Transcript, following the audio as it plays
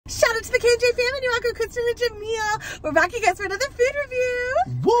K&J Fam and your Uncle Kristen and Jamil. We're back, you guys, for another food review.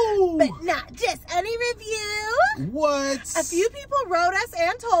 Woo! But not just any review. What? A few people wrote us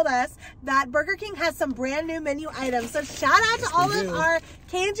and told us that Burger King has some brand new menu items. So shout out to all of our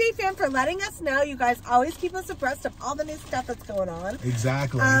K&J Fam for letting us know. You guys always keep us abreast of all the new stuff that's going on.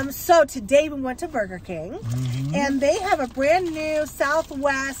 Exactly. So today we went to Burger King, and they have a brand new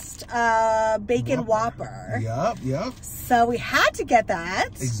Southwest bacon Whopper. Yep. So we had to get that.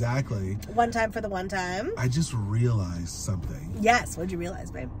 Exactly. One time for the one time. I just realized something. Yes, what'd you realize,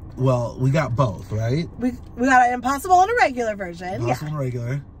 babe? Well, we got both, right? We got an Impossible and a regular version. Impossible and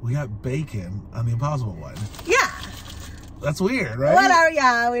regular. We got bacon on the Impossible one. Yeah. That's weird, right? Whatever,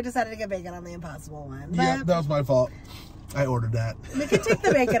 yeah, we decided to get bacon on the Impossible one. But yeah, that was my fault. I ordered that. We could take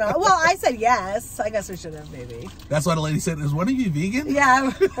the bacon off. Well, I said yes. I guess we should have, maybe. That's why the lady said, is one of you vegan?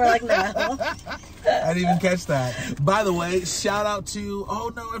 Yeah, we're like, no. I didn't even catch that. By the way, shout out to,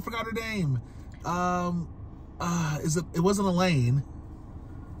 oh no, I forgot her name. It wasn't Elaine.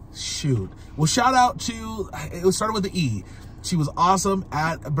 Shoot. Well, shout out to, it started with the E. She was awesome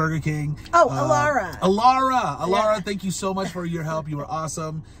at Burger King. Oh, Alara. Alara, thank you so much for your help. You were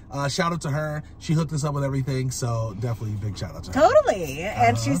awesome. Shout out to her. She hooked us up with everything. So definitely big shout out to her. Totally.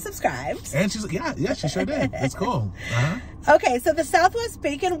 And she subscribed. And she's, yeah, she sure did. It's cool. Okay, so the Southwest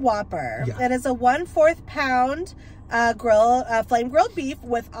Bacon Whopper. Yeah. It is a 1/4 pound flame grilled beef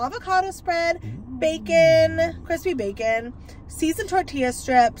with avocado spread, bacon, crispy bacon, seasoned tortilla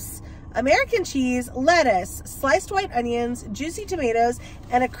strips, American cheese, lettuce, sliced white onions, juicy tomatoes,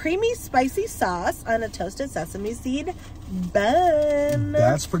 and a creamy spicy sauce on a toasted sesame seed bun.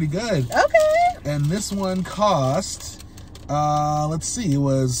 That's pretty good. Okay. And this one cost, let's see, it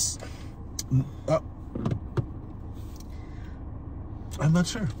was, I'm not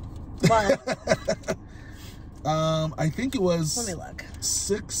sure. What? I think it was. Let me look.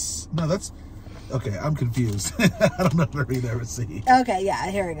 No, that's. Okay, I'm confused. I don't know if I read or see. Okay, yeah,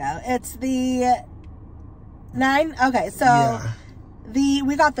 here we go. It's the 9. Okay, so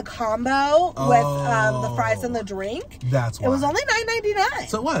we got the combo with the fries and the drink. That's why. It was only $9.99.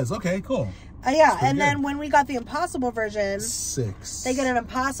 So it was okay, cool. Yeah, and then when we got the Impossible version, $6. they get an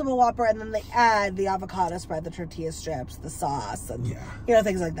Impossible Whopper, and then they add the avocado spread, the tortilla strips, the sauce, and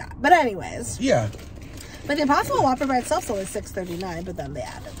things like that. But anyways, but the Impossible Whopper by itself is only $6.39, but then they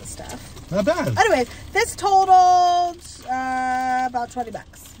added the stuff. Not bad. Anyways, this totaled about $20.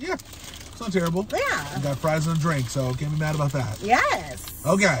 Yeah, it's not terrible. Yeah. You got fries and a drink, so can't be mad about that. Yes.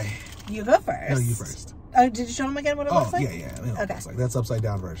 Okay. You go first. No, you first. Oh, did you show them again what it looks like? Yeah. Okay. Like that's upside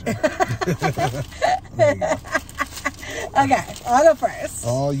down version. There you go. Okay, I'll go first.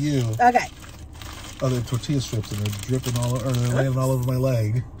 All you. Okay. Oh, they're tortilla strips and they're dripping they're landing all over my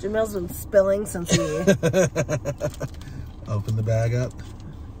leg. Jamil's been spilling since he open the bag up.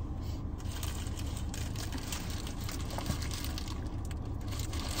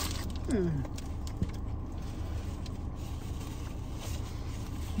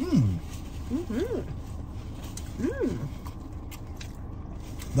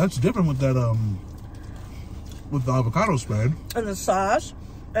 That's different with that with the avocado spread and the sauce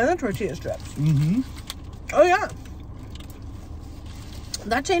and the tortilla strips. Oh yeah,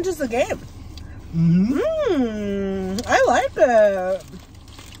 that changes the game. I like it.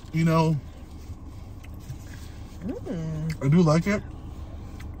 You know, I do like it,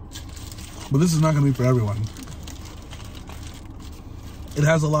 but this is not going to be for everyone. It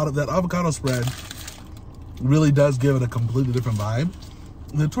has a lot of that avocado spread. Really does give it a completely different vibe.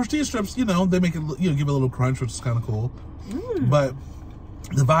 The tortilla strips, they make it, give it a little crunch, which is kind of cool. But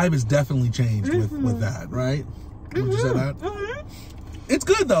the vibe is definitely changed with that, right? Would you say that? It's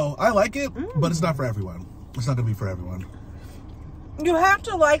good though. I like it, but it's not for everyone. It's not gonna be for everyone. You have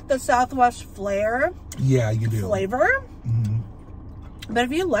to like the Southwest flair. Yeah, you do. Flavor. But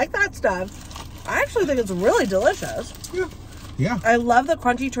if you like that stuff, I actually think it's really delicious. Yeah. I love the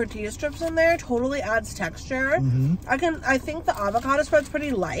crunchy tortilla strips in there. Totally adds texture. I think the avocado spread's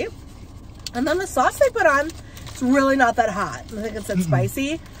pretty light. And then the sauce they put on, it's really not that hot. I think it's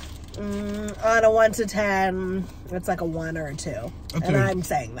spicy. On a 1 to 10, it's like a 1 or a 2. And I'm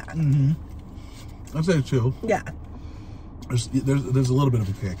saying that. I'd say 2. Yeah. There's a little bit of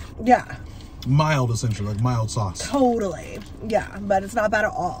a kick. Yeah. Mild, essentially, like mild sauce. Totally. Yeah, but it's not bad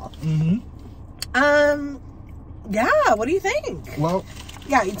at all. Yeah, what do you think? Well,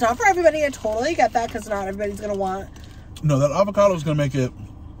 yeah, it's not for everybody. I totally get that because not everybody's going to want... No, that avocado is going to make it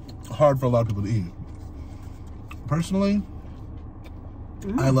hard for a lot of people to eat. Personally,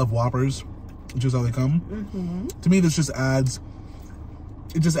 I love Whoppers, which is how they come. To me, this just adds...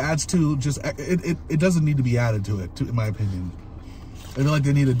 It just adds to... It doesn't need to be added to it, in my opinion. I feel like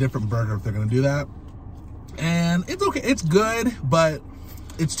they need a different burger if they're going to do that. And it's okay. It's good, but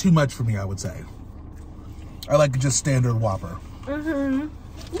it's too much for me, I would say. I like just standard Whopper.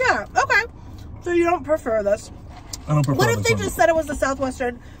 Yeah, okay. So you don't prefer this? I don't prefer What if this they one. just said it was the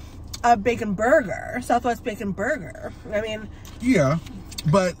Southwestern bacon burger? Southwest bacon burger. I mean... Yeah,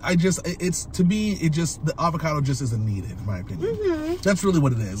 but to me, the avocado just isn't needed, in my opinion. That's really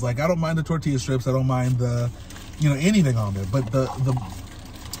what it is. Like, I don't mind the tortilla strips. I don't mind the, anything on there. But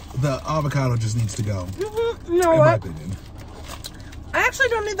the avocado just needs to go, You know in what? my opinion. I actually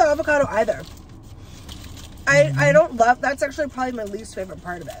don't need the avocado either. I don't love... That's actually probably my least favorite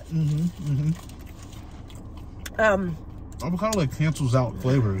part of it. Avocado, like, cancels out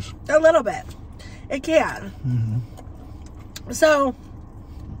flavors. A little bit. It can. So,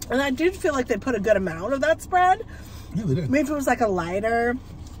 and I do feel like they put a good amount of that spread. Yeah, they did. Maybe if it was like a lighter,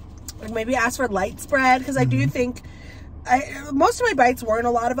 like maybe ask for light spread, because I do think most of my bites weren't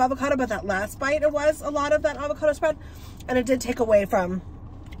a lot of avocado, but that last bite it was a lot of that avocado spread, and it did take away from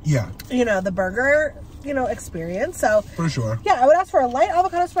the burger experience. So for sure, yeah, I would ask for a light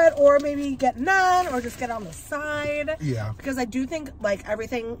avocado spread, or maybe get none, or just get on the side. Yeah, because I do think like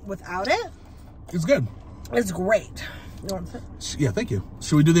everything without it it's good. It's great. You want to? Yeah, thank you.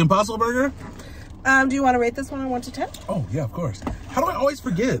 Should we do the Impossible Burger? Do you want to rate this one on 1 to 10? Oh, yeah, of course. How do I always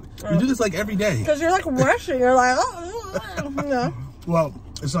forget? We do this like every day. Because you're like rushing. You're like, oh. Well,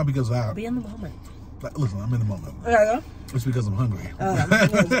 it's not because of that. Be in the moment. Listen, I'm in the moment. There you go. It's because I'm hungry.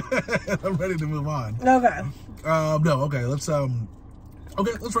 I'm ready to move on. Okay. No, okay. Let's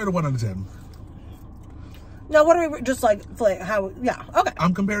rate a 1 out of 10. Now, what are we just like? How? Yeah. Okay.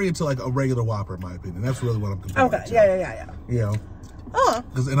 I'm comparing it to like a regular Whopper, in my opinion. That's really what I'm comparing it to. Yeah. You know. Oh.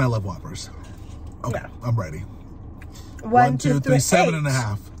 And I love Whoppers. Okay, yeah. I'm ready. 1, 2, 3,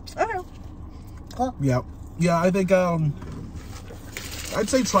 7.5. Okay. Cool. Yeah. Yeah, I think I'd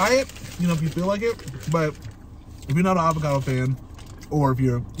say try it, if you feel like it. But if you're not an avocado fan, or if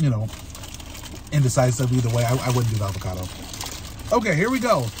you're, indecisive either way, I wouldn't do the avocado. Okay, here we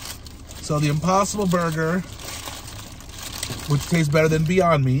go. So the Impossible Burger, which tastes better than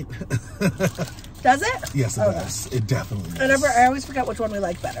Beyond Meat. Does it? Yes, it does. It definitely does. I always forget which one we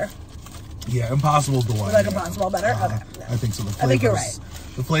like better. Yeah, Impossible is the one. You like Impossible better? Okay. Yeah. I think so. I think you're right.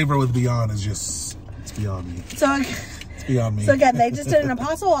 The flavor with Beyond is just, it's Beyond Meat. So, it's Beyond Meat. So again, they just did an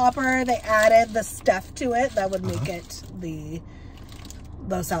Impossible Whopper. They added the stuff to it that would make it the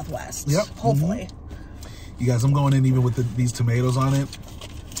Southwest. Yep. Hopefully. You guys, I'm going in even with these tomatoes on it.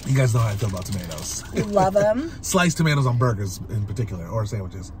 You guys know how I feel about tomatoes. You love them. Sliced tomatoes on burgers in particular, or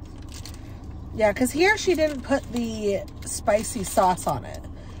sandwiches. Yeah, because here she didn't put the spicy sauce on it.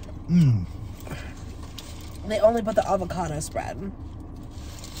 They only put the avocado spread.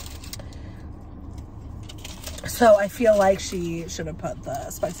 So I feel like she should have put the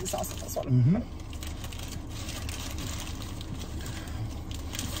spicy sauce on this one.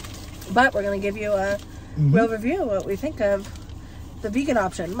 But we're going to give you a real review of what we think of the vegan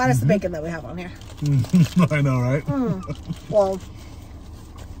option, minus the bacon that we have on here. I know, right? Well,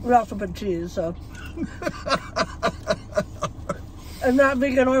 we also put cheese, so. I'm not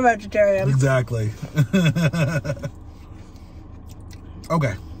vegan or vegetarian. Exactly.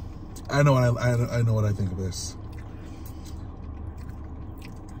 Okay. I know what I think of this.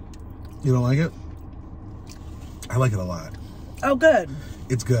 You don't like it? I like it a lot. Oh, good.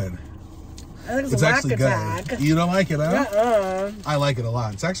 It's good. I think It's actually good. You don't like it, huh? I like it a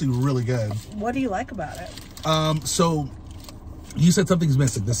lot. It's actually really good. What do you like about it? So you said something's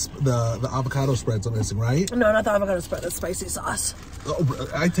missing. The avocado spreads are missing, right? No, not the avocado spread. The spicy sauce. Oh,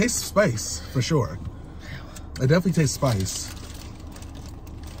 I taste spice for sure. I definitely taste spice.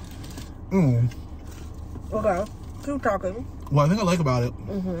 Okay, keep talking. Well, I think I like about it.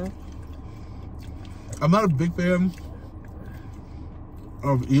 I'm not a big fan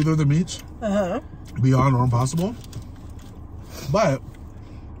of either of the meats, Beyond or Impossible. But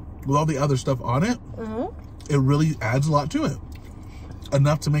with all the other stuff on it, it really adds a lot to it.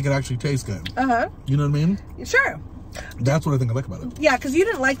 Enough to make it actually taste good. You know what I mean? Sure. That's what I think I like about it. Yeah, because you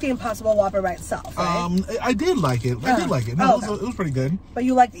didn't like the Impossible Whopper by itself, right? I did like it. I did like it. No, it was pretty good. But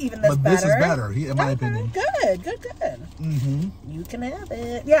you liked even this better? But this is better, in my opinion. Good. You can have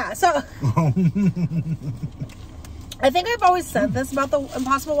it. Yeah, so... I think I've always said this about the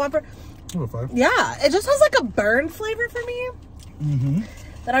Impossible Whopper. Yeah, it just has like a burn flavor for me.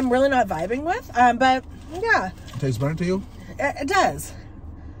 That I'm really not vibing with. But, yeah. It tastes burnt to you? It does.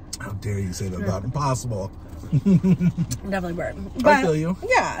 How dare you say that about Impossible? Definitely burn. But, I feel you.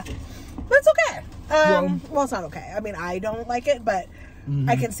 Yeah. But it's okay. Well, it's not okay. I mean, I don't like it, but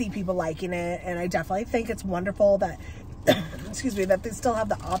I can see people liking it, and I definitely think it's wonderful that excuse me, that they still have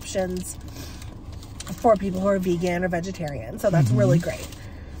the options for people who are vegan or vegetarian. So that's really great.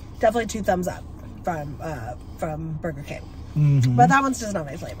 Definitely 2 thumbs up from Burger King. But that one's just not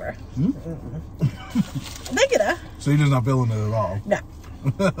my flavor. Thank you, though. So you're just not feeling it at all? No.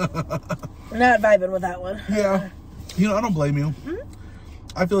 Not vibing with that one. Yeah. You know, I don't blame you.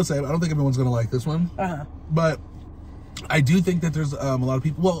 I feel the same. I don't think everyone's going to like this one. But I do think that there's a lot of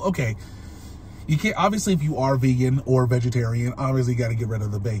people. Well, okay. You can't, obviously, if you are vegan or vegetarian, obviously you got to get rid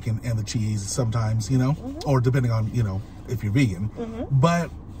of the bacon and the cheese sometimes, you know, or depending on, you know, if you're vegan.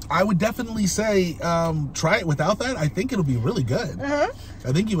 But I would definitely say try it without that. I think it'll be really good. I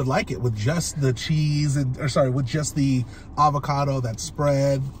think you would like it with just the cheese with just the avocado, that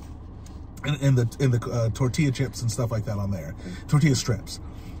spread, and the tortilla chips and stuff like that on there, tortilla strips.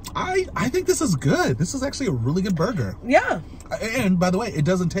 I think this is good. This is actually a really good burger. Yeah. And by the way, it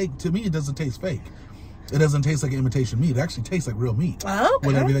doesn't taste fake. It doesn't taste like imitation meat. It actually tastes like real meat.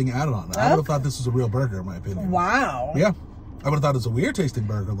 With everything added on it. I would have thought this was a real burger, in my opinion. Wow. Yeah. I would have thought it was a weird tasting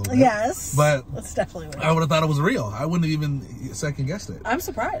burger a little bit. Yes. But it's definitely weird. I would have thought it was real. I wouldn't have even second guessed it. I'm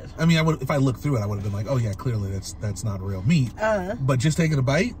surprised. I mean, if I looked through it, I would have been like, oh yeah, clearly that's not real meat. But just taking a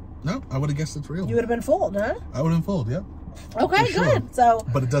bite, no, I would have guessed it's real. You would have been fooled, huh? I would have been fooled, yeah. Okay, good. So,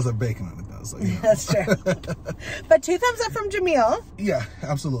 but it does have bacon on it, though. So, you know. That's true. But 2 thumbs up from Jamil. Yeah,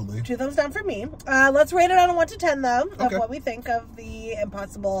 absolutely. 2 thumbs down from me. Let's rate it on a 1 to 10, though, of what we think of the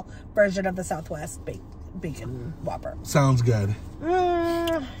Impossible version of the Southwest bacon Whopper. Sounds good.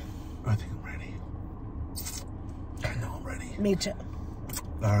 I think I'm ready. I know I'm ready. Me too.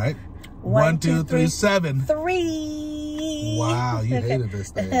 All right. 1, 2, 3, 7. 3. Wow, you hated this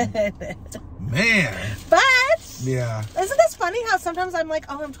thing. Man. But yeah. Isn't this funny how sometimes I'm like,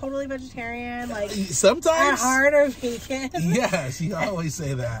 oh, I'm totally vegetarian, like sometimes at heart or vegan. Yes, you always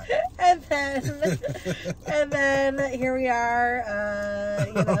say that. and then here we are,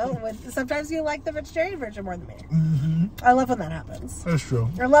 you know, sometimes you like the vegetarian version more than me. I love when that happens. That's true.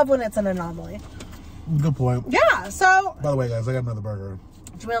 I love when it's an anomaly. Good point. Yeah, so by the way, guys, I got another burger.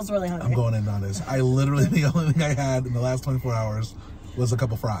 Jamil's really hungry. I'm going in on this. I literally, the only thing I had in the last 24 hours was a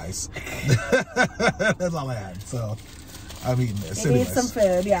couple fries. That's all I had. So I'm eating this. You need some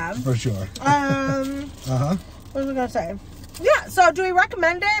food, yeah. For sure. What was I going to say? Yeah, so do we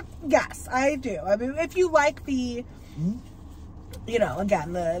recommend it? Yes, I do. I mean, if you like the, you know,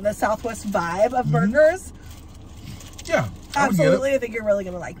 again, the Southwest vibe of burgers. Yeah. Absolutely. I think you're really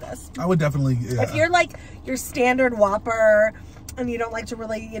going to like this. I would definitely. Yeah. If you're like your standard Whopper and you don't like to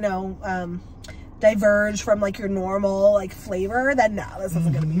really, you know, diverge from like your normal like flavor, then no, this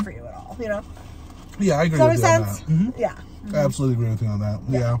isn't going to be for you at all, you know? Yeah, I agree with you on that. Yeah. I absolutely agree with you on that.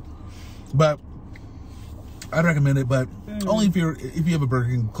 Yeah. But I'd recommend it, but only if you have a Burger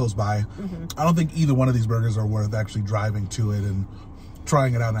King close by. I don't think either one of these burgers are worth actually driving to it and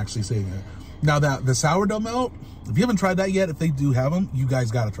trying it out and actually seeing it. Now that the sourdough melt, if you haven't tried that yet, if they do have them, you guys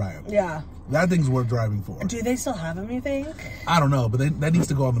got to try it. Yeah. That thing's worth driving for. Do they still have them, you think? I don't know, but that needs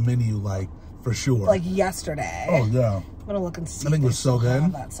to go on the menu, like, for sure. Like yesterday. Oh, yeah. I'm going to look and see. I think it was so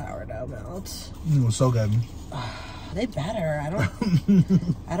good. That sourdough melt. It was so good. They better. I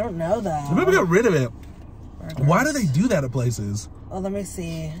don't know, though. They maybe got rid of it. Burgers. Why do they do that at places? Oh, let me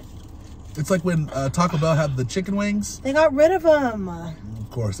see. It's like when Taco Bell had the chicken wings. They got rid of them.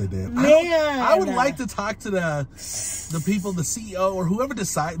 Of course they did. Man. I would like to talk to the people, the CEO or whoever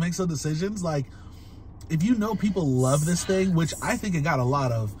makes those decisions. Like, if you know people love this thing, which I think it got a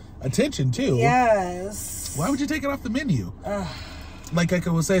lot of attention too. Yes. Why would you take it off the menu? Like I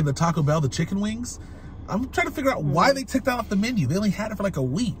was saying, the Taco Bell, the chicken wings. I'm trying to figure out why they took that off the menu. They only had it for like a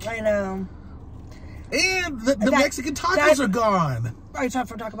week. I know. And the Mexican tacos are gone. Are you talking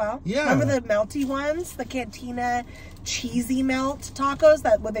from Taco Bell? Yeah. Remember the melty ones? The Cantina cheesy melt tacos?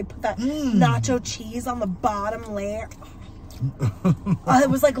 Where they put that nacho cheese on the bottom layer. It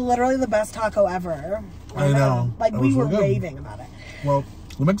was like literally the best taco ever. I know. Like we were raving about it. Well,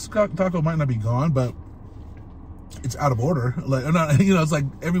 the Mexican taco might not be gone, but it's out of order. Like, not, you know, it's like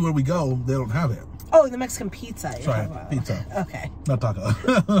everywhere we go, they don't have it. Oh, the Mexican pizza. Sorry, pizza. Okay. Not taco.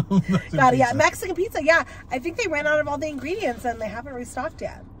 Got it, yeah. Mexican pizza, yeah. I think they ran out of all the ingredients and they haven't restocked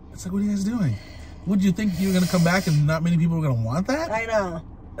yet. It's like, what are you guys doing? Would you think you were going to come back and not many people were going to want that? I know.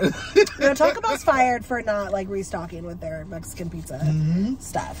 You know, Taco Bell's fired for not, like, restocking with their Mexican pizza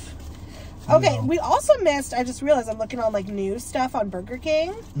stuff. Okay, we also missed, I just realized I'm looking on, like, new stuff on Burger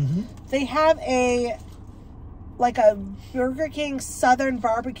King. They have a Burger King Southern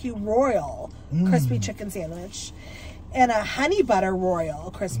Barbecue Royal crispy chicken sandwich and a honey butter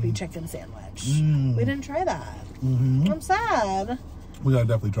royal crispy chicken sandwich. We didn't try that. I'm sad. We gotta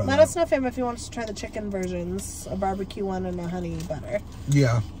definitely try that. Let us know, fam, if you want us to try the chicken versions, a barbecue one and a honey butter.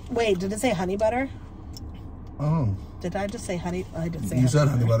 Yeah. Wait, did it say honey butter? Oh. Did I just say honey? I did say you said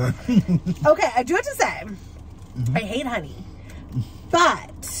honey butter. Okay, I do have to say, I hate honey,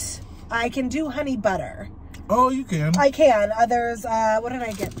 but I can do honey butter. Oh, you can. I can. There's, what did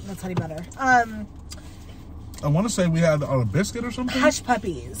I get? That's honey butter. I want to say we had on a biscuit or something. Hush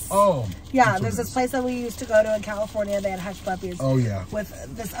puppies. Oh. Yeah, there's this place that we used to go to in California. They had hush puppies. Oh, yeah.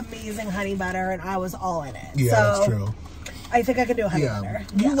 With this amazing honey butter, and I was all in it. Yeah, so that's true. I think I could do honey butter.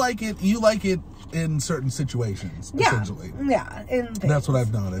 You like it. You like it in certain situations, essentially. Yeah. That's what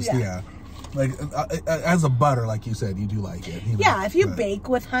I've noticed. Yeah. Like, as a butter, like you said, you do like it. You know? Yeah, if you bake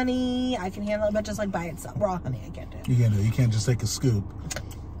with honey, I can handle it, but just like by itself, raw honey, I can't do it. You can't do it. You can't just take a scoop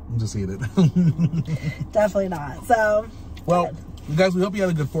and just eat it. Definitely not. So, well, guys, we hope you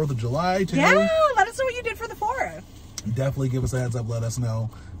had a good 4th of July too. Yeah, let us know what you did for the 4th. Definitely give us a heads up. Let us know.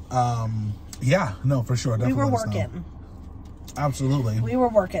 Yeah, no, for sure. Definitely we were working. Absolutely. We were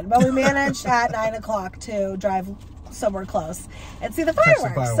working, but we managed at 9 o'clock to drive somewhere close and see the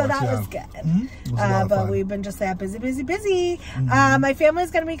fireworks. So that was good. It was but we've been just that busy. My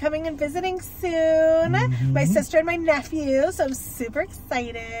family's going to be coming and visiting soon. My sister and my nephew. So I'm super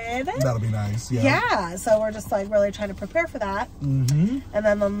excited. That'll be nice. Yeah. So we're just like really trying to prepare for that. And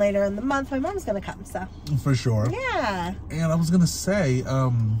then later in the month, my mom's going to come. So for sure. Yeah. And I was going to say,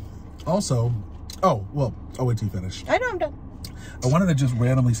 also, wait till you finish. I know, I'm done. I wanted to just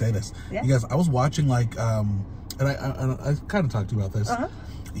randomly say this. Yeah. You guys, I was watching like, and I kind of talked to you about this.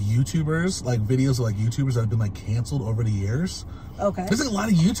 YouTubers, like videos of like YouTubers that have been like canceled over the years. Okay. There's like a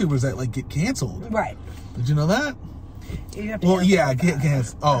lot of YouTubers that like get canceled. Right. Did you know that? You have to get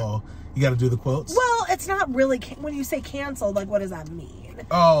canceled. Oh, you got to do the quotes? Well, it's not really, when you say canceled, like what does that mean?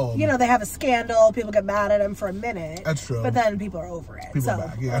 Oh. You know, they have a scandal, people get mad at them for a minute. That's true. But then people are over it. People are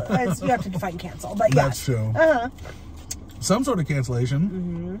back, yeah. You have to define cancel, but yeah. That's true. Some sort of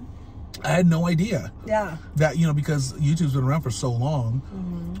cancellation. I had no idea. Yeah. That, you know, because YouTube's been around for so long,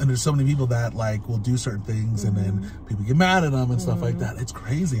 and there's so many people that, like, will do certain things, and then people get mad at them and stuff like that. It's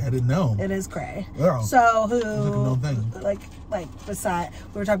crazy. I didn't know. It is cray. Yeah. So, who... It's like a known thing. Like, beside...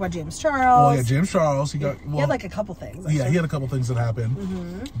 We were talking about James Charles. Oh, yeah, James Charles. He had, like, a couple things. Yeah, he had a couple things that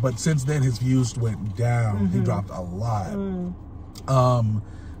happened. But since then, his views went down. He dropped a lot.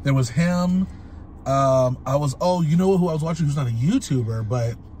 There was him. You know who I was watching who's not a YouTuber,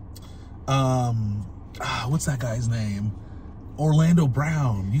 but... what's that guy's name? Orlando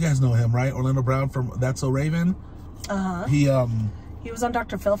Brown. You guys know him, right? Orlando Brown from That's So Raven. He was on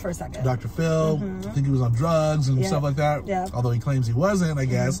Dr. Phil for a second. Dr. Phil. I think he was on drugs and stuff like that. Yeah. Although he claims he wasn't, I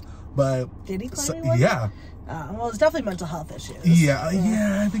guess. But did he claim he wasn't? Yeah. Well, it's definitely mental health issues. Yeah.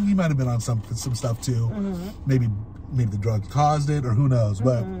 I think he might have been on some stuff too. Maybe the drugs caused it, or who knows.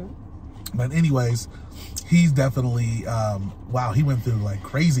 But anyways, he's definitely wow. He went through like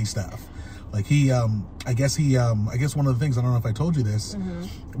crazy stuff. Like I guess one of the things, I don't know if I told you this,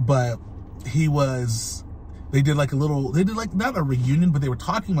 but they did like not a reunion, but they were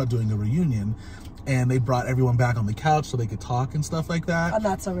talking about doing a reunion, and they brought everyone back on the couch so they could talk and stuff like that. On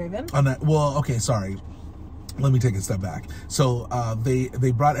That's So Raven? Okay, sorry. Let me take a step back. So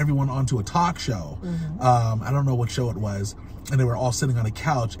they brought everyone onto a talk show. I don't know what show it was, and they were all sitting on a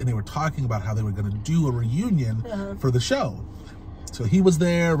couch, and they were talking about how they were going to do a reunion for the show. So he was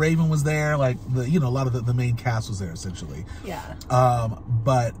there, Raven was there, like a lot of the main cast was there essentially. Yeah.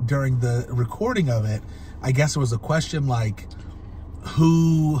 But during the recording of it, I guess there was a question like,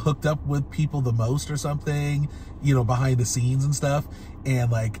 who hooked up with people the most or something, behind the scenes and stuff.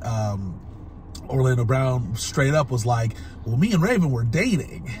 And like, Orlando Brown straight up was like, well, me and Raven were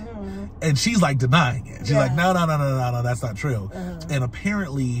dating. And she's like denying it. She's like, no, that's not true. And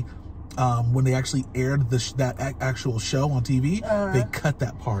apparently, when they actually aired that actual show on TV, they cut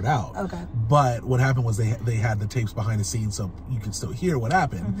that part out. Okay. But what happened was they had the tapes behind the scenes, so you can still hear what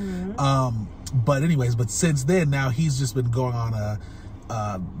happened. But since then, now he's just been going on a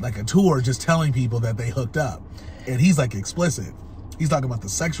tour, just telling people that they hooked up, and he's like explicit. He's talking about the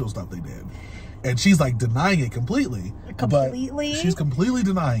sexual stuff they did, and she's like denying it completely. Completely. She's completely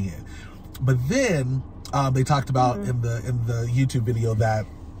denying it. But then they talked about in the YouTube video that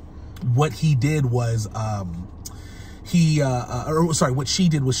what he did was what she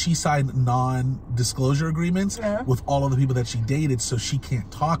did was she signed non-disclosure agreements with all of the people that she dated, so she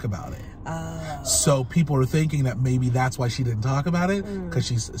can't talk about it. So people are thinking that maybe that's why she didn't talk about it, because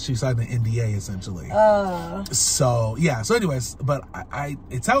she signed an NDA essentially. So yeah. So anyways, but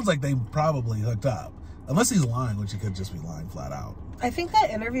it sounds like they probably hooked up. Unless he's lying, which he could just be lying flat out. I think that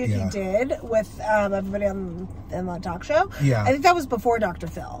interview he did with everybody on the talk show. Yeah. I think that was before Dr.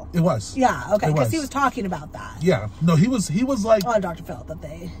 Phil. It was. Yeah. Okay. Because he was talking about that. Yeah. No, he was like on Dr. Phil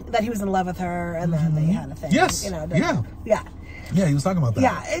that he was in love with her and then they had a thing. Yes. You know. Yeah. Yeah. Yeah, he was talking about that.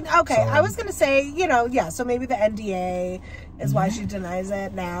 Yeah. Okay. So, I was gonna say, you know, so maybe the NDA is why she denies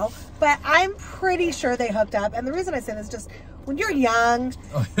it now, but I'm pretty sure they hooked up. And the reason I say this is just when you're young,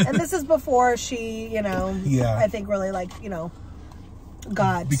 and this is before she, you know, I think really like, you know,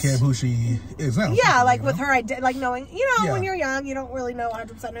 became who she is now. Yeah, like with her, like knowing, you know, when you're young, you don't really know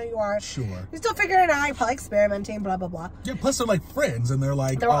 100% who you are. Sure. You're still figuring it out. You're probably experimenting, blah, blah, blah. Yeah, plus they're like friends and they're all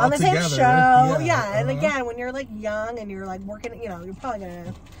on the together. Same show. Yeah. And again, when you're like young and you're like working, you know, you're probably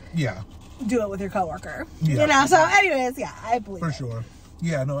going to do it with your coworker. You know, so anyways, I believe For sure.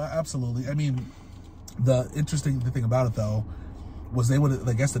 Yeah, no, absolutely. I mean, the interesting thing about it though was they would,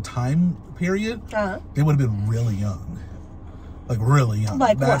 I guess the time period, they would have been really young. Like really young.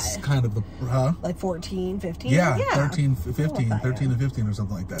 Like that's what? kind of the like 14, 15? Yeah, 13, 15, 13 and 15 or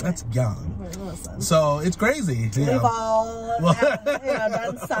something like that. That's young. Listen. So it's crazy. We've all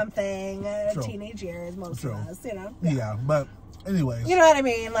done something teenage years, most of us, you know. Yeah, but anyways. You know what I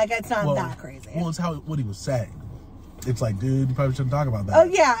mean? Like it's not that crazy. Well, it's what he was saying. It's like, dude, you probably shouldn't talk about that. Oh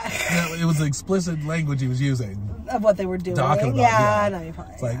yeah. It was the explicit language he was using. Of what they were doing. Talking about, no, you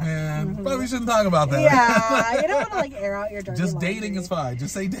probably. It's like, man, probably shouldn't talk about that. Yeah, you don't want to like air out your dirty Just laundry. dating is fine.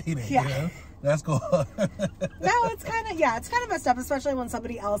 Just say dating. Yeah. You know? That's cool. No, it's kind of messed up, especially when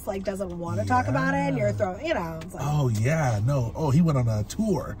somebody else like doesn't want to talk about it and you're throwing, you know. It's like, oh yeah, no. Oh, he went on a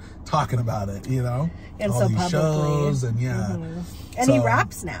tour talking about it, you know, and all so these publicly. shows and and he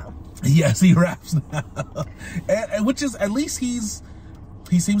raps now. Yes, he raps now, and which is at least he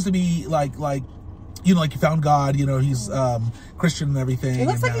seems to be like you know, like he found God. You know, he's Christian and everything. It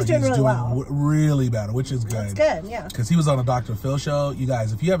looks like he's doing really well. Really better, which is good. That's good, yeah. Because he was on a Dr. Phil show. You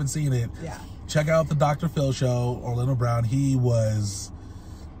guys, if you haven't seen it, check out the Dr. Phil show. Orlando Brown. He was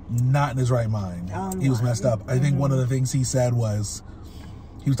not in his right mind. He was messed up. I think one of the things he said was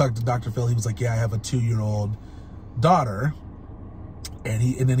he was talking to Dr. Phil. He was like, "Yeah, I have a 2-year-old daughter,"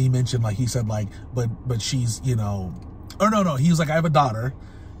 and then he mentioned like he said like, but she's, you know, or no, he was like, "I have a daughter."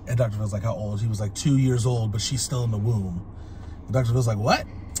 And Dr. Phil's like, how old? He was like 2 years old, but she's still in the womb. And Dr. Phil's like, what?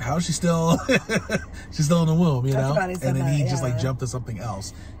 How is she still? She's still in the womb, you know? And then he just like jumped to something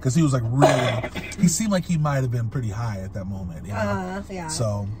else because he was like really. He seemed like he might have been pretty high at that moment, you know? Yeah.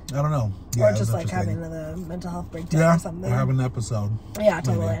 So I don't know. Yeah, or just like having the mental health breakdown or something. Or having an episode. Yeah,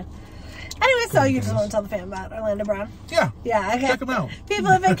 totally. Maybe. Anyway, so you just want to tell the fam about Orlando Brown? Yeah. Yeah, okay. Check him out.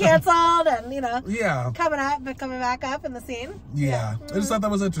 People have been canceled and, you know, coming back up in the scene. Yeah. I just thought that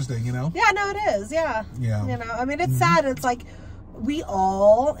was interesting, you know? Yeah, no, it is. Yeah. Yeah. You know, I mean, it's sad. It's like we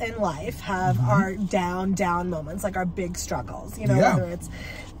all in life have our down moments, like our big struggles, you know, whether it's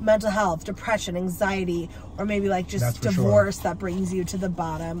mental health, depression, anxiety, or maybe like just divorce that brings you to the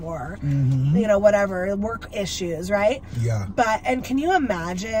bottom, or you know, whatever, work issues, right? Yeah. But and can you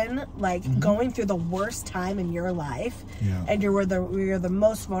imagine like going through the worst time in your life, and you're the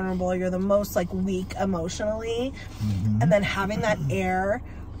most vulnerable, you're the most like weak emotionally, and then having that air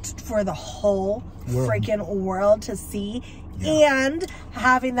for the whole freaking world to see. And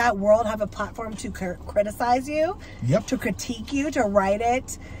having that world have a platform to criticize you, to critique you, to write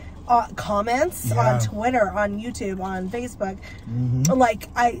it, comments on Twitter, on YouTube, on Facebook. Like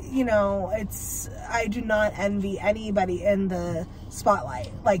I do not envy anybody in the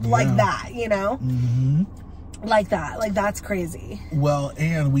spotlight like that, you know, like that. Like that's crazy. Well,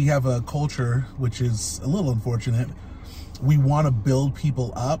 and we have a culture which is a little unfortunate. We want to build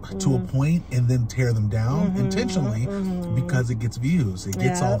people up to a point and then tear them down intentionally because it gets views. It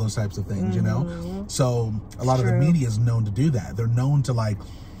gets all those types of things, you know? So a lot of the media is known to do that. They're known to like,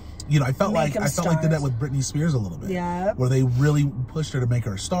 you know, I felt like they did that with Britney Spears a little bit. Where they really pushed her to make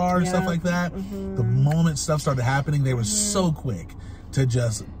her a star and stuff like that. The moment stuff started happening, they were so quick to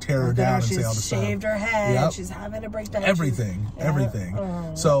just tear her down and say all the stuff. She's shaved her head. She's having a breakdown. Everything.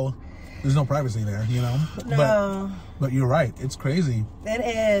 So there's no privacy there, you know? No. But you're right. It's crazy. It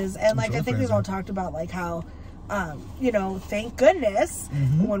is. And like, I think we've all talked about like how, you know, thank goodness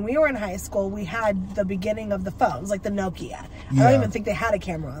when we were in high school, we had the beginning of the phones, like the Nokia. I don't even think they had a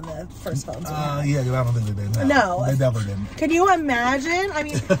camera on the first phones. Yeah, I don't think they did. No. They never didn't. Can you imagine? I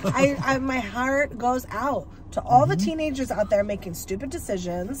mean, my heart goes out to all the teenagers out there making stupid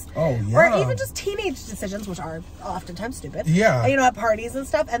decisions. Oh, yeah. Or even just teenage decisions, which are oftentimes stupid. Yeah. You know, at parties and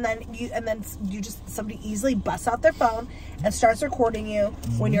stuff. And then somebody easily busts out their phone and starts recording you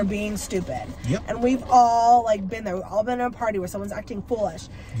when you're being stupid. Yep. And we've all been there. We've all been at a party where someone's acting foolish.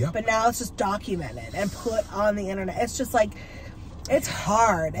 Yep. But now it's just documented and put on the internet. It's just like, it's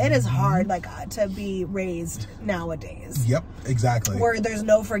hard. It is hard, to be raised nowadays. Yep, exactly. Where there's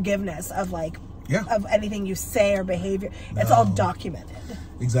no forgiveness of of anything you say or behavior. It's all documented.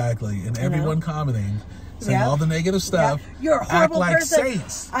 Exactly. And everyone commenting, saying all the negative stuff. You're a horrible act like person.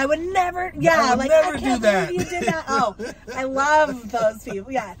 Saints. I would never, I would never I can't do that. believe you did that. Oh, I love those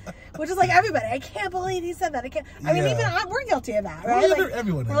people. Yeah. Which is like everybody. I can't believe he said that. I mean, even we're guilty of that, right? Well,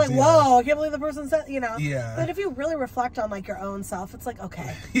 everyone we're is. Like, whoa, I can't believe the person said, Yeah. But if you really reflect on your own self, it's like,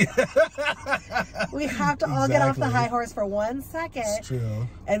 okay. We have to all get off the high horse for 1 second. It's true.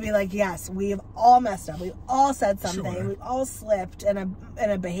 And be like, yes, we've all messed up. We've all said something. Sure. We've all slipped in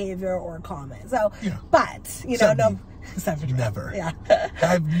a behavior or a comment. So, but, never. Yeah.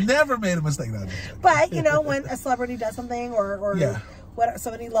 I've never made a mistake. But, when a celebrity does something or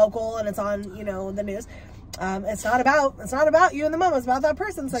somebody local and it's on, the news, it's not about you in the moment. It's about that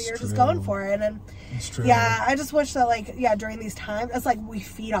person. So you're just going for it. And it's true. Yeah, I just wish that during these times, it's like we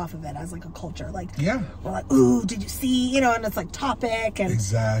feed off of it as a culture. We're like, ooh, did you see? And it's topic and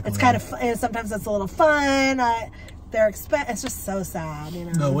exactly. It's kind of fun. Sometimes it's a little fun. It's just so sad,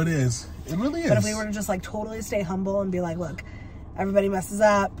 No, it is. It really is. But if we were to just totally stay humble and be like, look, everybody messes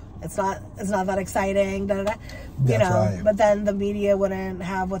up. It's not that exciting. Right. But then the media wouldn't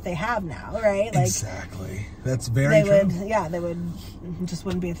have what they have now, right? Exactly. That's very true. They would just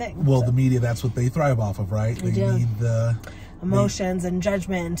wouldn't be a thing. Well, the media, that's what they thrive off of, right? They need the emotions and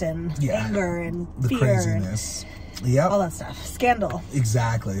judgment and anger and fear, craziness. Yep. All that stuff. Scandal.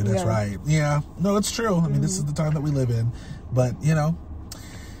 Exactly. That's right. Yeah. No, it's true. I mean, this is the time that we live in. But,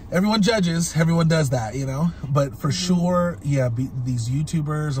 everyone judges. Everyone does that, But for sure, these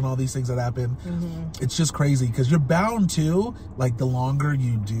YouTubers and all these things that happen, it's just crazy because you're bound to, the longer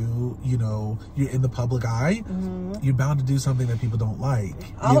you do, you're in the public eye, you're bound to do something that people don't like,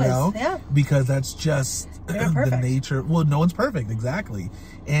 Always, yeah. Because that's just the nature. Well, no one's perfect. Exactly.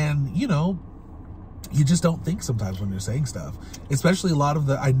 And, you just don't think sometimes when you're saying stuff, especially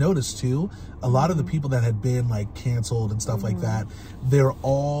I noticed too, a lot of the people that had been canceled and stuff like that, they're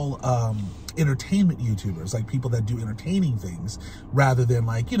all entertainment YouTubers, people that do entertaining things rather than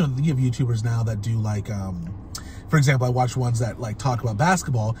you have YouTubers now that do for example, I watch ones that talk about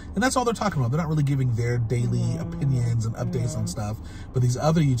basketball and that's all they're talking about. They're not really giving their daily opinions and updates on stuff. But these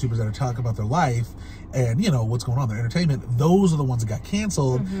other YouTubers that are talking about their life and, what's going on, their entertainment, those are the ones that got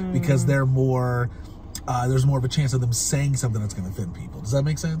canceled because they're more... there's more of a chance of them saying something that's going to offend people. Does that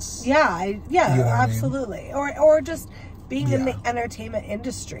make sense? Yeah, absolutely. I mean? Or just being in the entertainment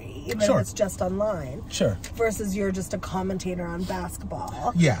industry, even if it's just online. Sure. Versus you're just a commentator on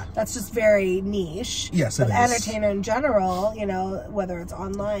basketball. Yeah. That's just very niche. Yes, it is. But entertainer in general, whether it's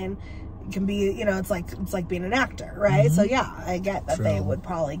online, it can be, it's like being an actor, right? So yeah, I get that they would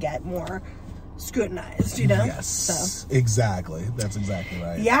probably get more scrutinized, Yes, so. Exactly. That's exactly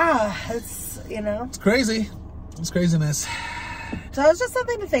right. Yeah, it's, It's crazy. It's craziness. So it's just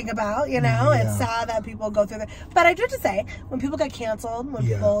something to think about, It's sad that people go through that. But I do have to say, when people get canceled, when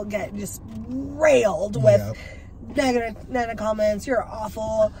people get just railed with negative comments, you're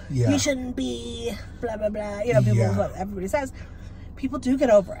awful, you shouldn't be, blah, blah, blah, people, what everybody says, people do get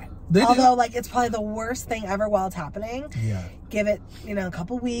over it. Although, it's probably the worst thing ever while it's happening. Yeah. Give it, a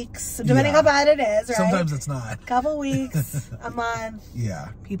couple weeks, depending how bad it is, right? Sometimes it's not. A couple weeks, a month. Yeah.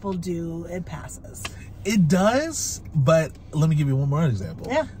 People do, it passes. It does, but let me give you one more example.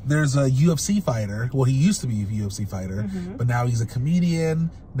 Yeah. There's a UFC fighter. Well, he used to be a UFC fighter, but now he's a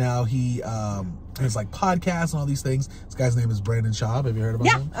comedian. Now he has podcasts and all these things. This guy's name is Brandon Schaub. Have you heard about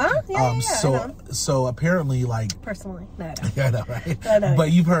him? So apparently, personally, no. I know, right? No,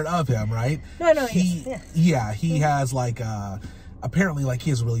 but you've heard of him, right? No, he has apparently he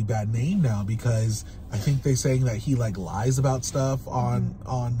has a really bad name now because I think they're saying that he lies about stuff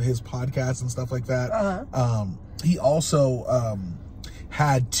on his podcast and stuff like that. He also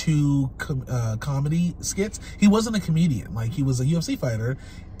had 2 comedy skits. He wasn't a comedian, he was a UFC fighter,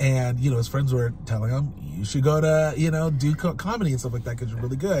 and his friends were telling him you should go to do comedy and stuff like that because you're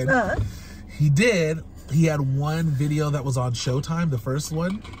really good. He did. He had one video that was on Showtime, the first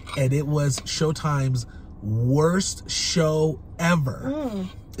one, and it was Showtime's worst show ever.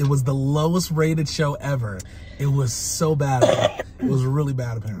 It was the lowest rated show ever. It was so bad. It was really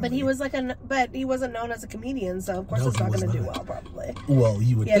bad, apparently. But he was like but he wasn't known as a comedian, so of course it's not going to do well, probably. Well,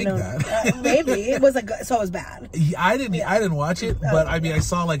 you would think that. Maybe it was so it was bad. I didn't watch it, but I mean, I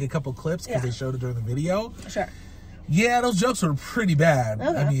saw like a couple clips because they showed it during the video. Sure. Yeah, those jokes were pretty bad.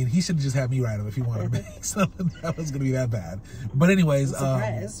 Okay. I mean, he should have just had me write them if he wanted to make something that was going to be that bad. But anyways, I'm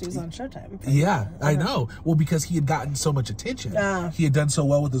surprised he was on Showtime. Yeah, I know. Well, because he had gotten so much attention. He had done so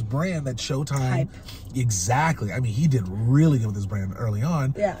well with his brand that Showtime. Hype. Exactly. I mean, he did really good with his brand early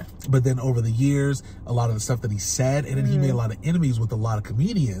on. Yeah. But then over the years, a lot of the stuff that he said, and then he made a lot of enemies with a lot of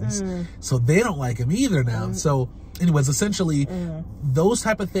comedians. So they don't like him either now. So, anyways, essentially, those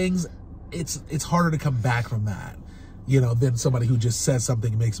type of things, it's harder to come back from that. You know, than somebody who just says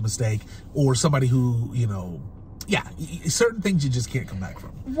something and makes a mistake, or somebody who, you know, certain things you just can't come back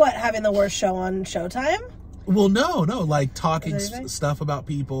from. What, having the worst show on Showtime? Well, no, like talking stuff about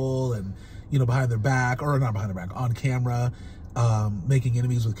people and, you know, behind their back, or not behind their back, on camera, making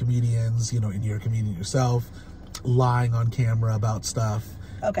enemies with comedians, you know, and you're a comedian yourself, lying on camera about stuff.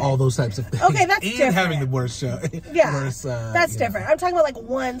 Okay. All those types of things. Okay, that's different. And having the worst show. Yeah, that's different. I'm talking about like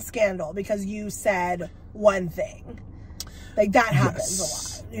one scandal because you said one thing. Like that happens a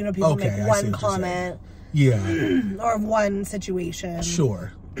lot. You know, people make one comment. Yeah. Or one situation.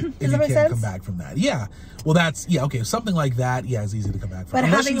 Sure. Does that make sense? Come back from that. Yeah. Well, that's, okay. Something like that, it's easy to come back from. But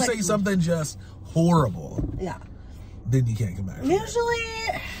unless you say something just horrible. Yeah. Then you can't come back from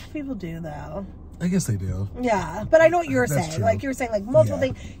Usually, people do though. I guess they do. Yeah, but I know what you're saying. True. Like you were saying, like multiple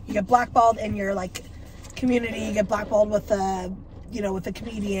things. You get blackballed in your like community. You get blackballed with the, you know, with the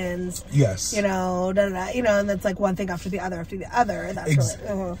comedians. Yes. You know, you know, and it's like one thing after the other after the other. That's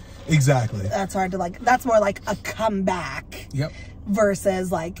really exactly. That's hard to like. That's more like a comeback. Yep.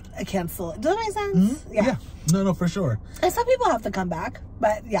 Versus like a cancel. Does that make sense? Yeah. No, for sure. And some people have to come back,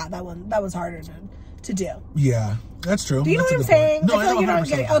 but yeah, that was harder to do. Yeah. That's true. Do you know what I'm saying? No, I feel like you're not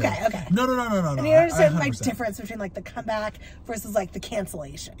getting. Okay. No. And you understand like difference between like the comeback versus like the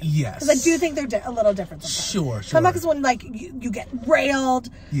cancellation. Yes. Because I do think they're a little different sometimes. Sure. Comeback is when like you get railed.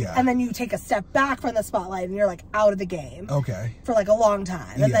 Yeah. And then you take a step back from the spotlight and you're like out of the game. Okay. For like a long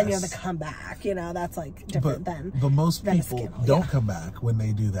time, and then you have to come back. You know, that's like different than. But most people don't come back when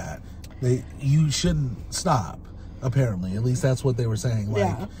they do that. You shouldn't stop. Apparently, at least that's what they were saying.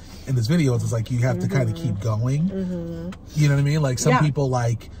 Like in this video, it's like you have to kind of keep going. You know what I mean? Like some people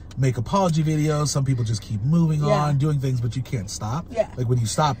like make apology videos. Some people just keep moving on, doing things, but you can't stop. Yeah. Like when you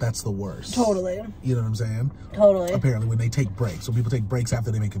stop, that's the worst. Totally. You know what I'm saying? Totally. Apparently, when they take breaks, when people take breaks after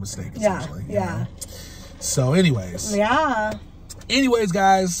they make a mistake. Essentially. Yeah. So, anyways. Yeah. Anyways,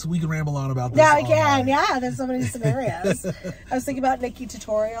 guys, we can ramble on about this. Yeah, we can. Yeah, there's so many scenarios. I was thinking about Nikki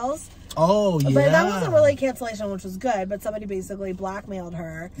tutorials. Oh, yeah. But that wasn't really cancellation, which was good. But somebody basically blackmailed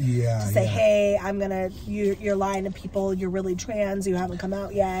her to say, hey, you're lying to people. You're really trans. You haven't come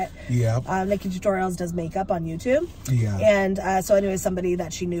out yet. Yeah. Nikki Tutorials does makeup on YouTube. Yeah. And so anyway, somebody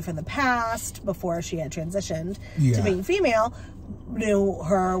that she knew from the past before she had transitioned to being female knew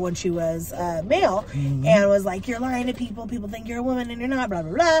her when she was male and was like, you're lying to people. People think you're a woman and you're not, blah,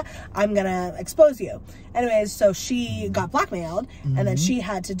 blah, blah. I'm going to expose you. Anyways, so she got blackmailed and then she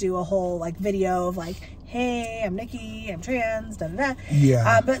had to do a whole like video of like, hey, I'm Nikki, I'm trans, da da da.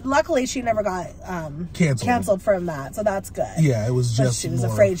 Yeah. But luckily she never got canceled from that, so that's good. Yeah, it was just she was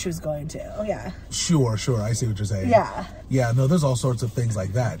afraid she was going to. Oh yeah. Sure. I see what you're saying. Yeah. Yeah. No, there's all sorts of things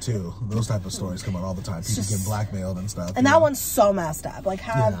like that too. Those type of stories come out all the time. People get blackmailed and stuff. And that one's so messed up. Like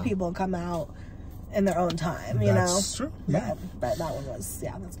have people come out in their own time, you know? That's true. Yeah. But that one was,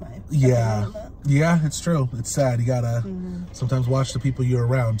 that's my opinion. Yeah, it's true. It's sad. You gotta sometimes watch the people you're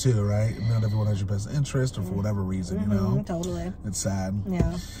around too, right? Not everyone has your best interest or for whatever reason, you know? Totally. It's sad.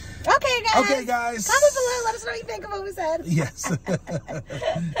 Yeah. Okay, guys. Comment below. Let us know what you think of what we said. Yes.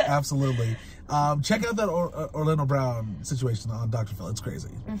 Absolutely. Check out that Orlando Brown situation on Dr. Phil. It's crazy.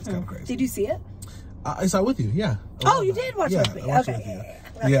 It's kind of crazy. Did you see it? I saw it with you, yeah. Oh, you did watch it with me? I watched it with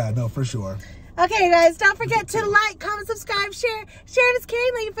you. Yeah, no, for sure. Okay, guys, don't forget to like, comment, subscribe, share. Share it as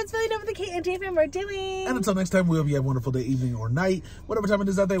caring. Let your friends really know what the K&J Fam are doing. And until next time, we hope you have a wonderful day, evening, or night. Whatever time it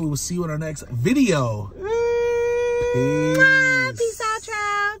is out there, we will see you in our next video. Peace. Peace out,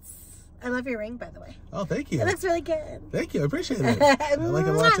 Trouts. I love your ring, by the way. Oh, thank you. It looks really good. Thank you. I appreciate it. I like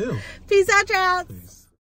it a lot, too. Peace out, Trouts. Peace.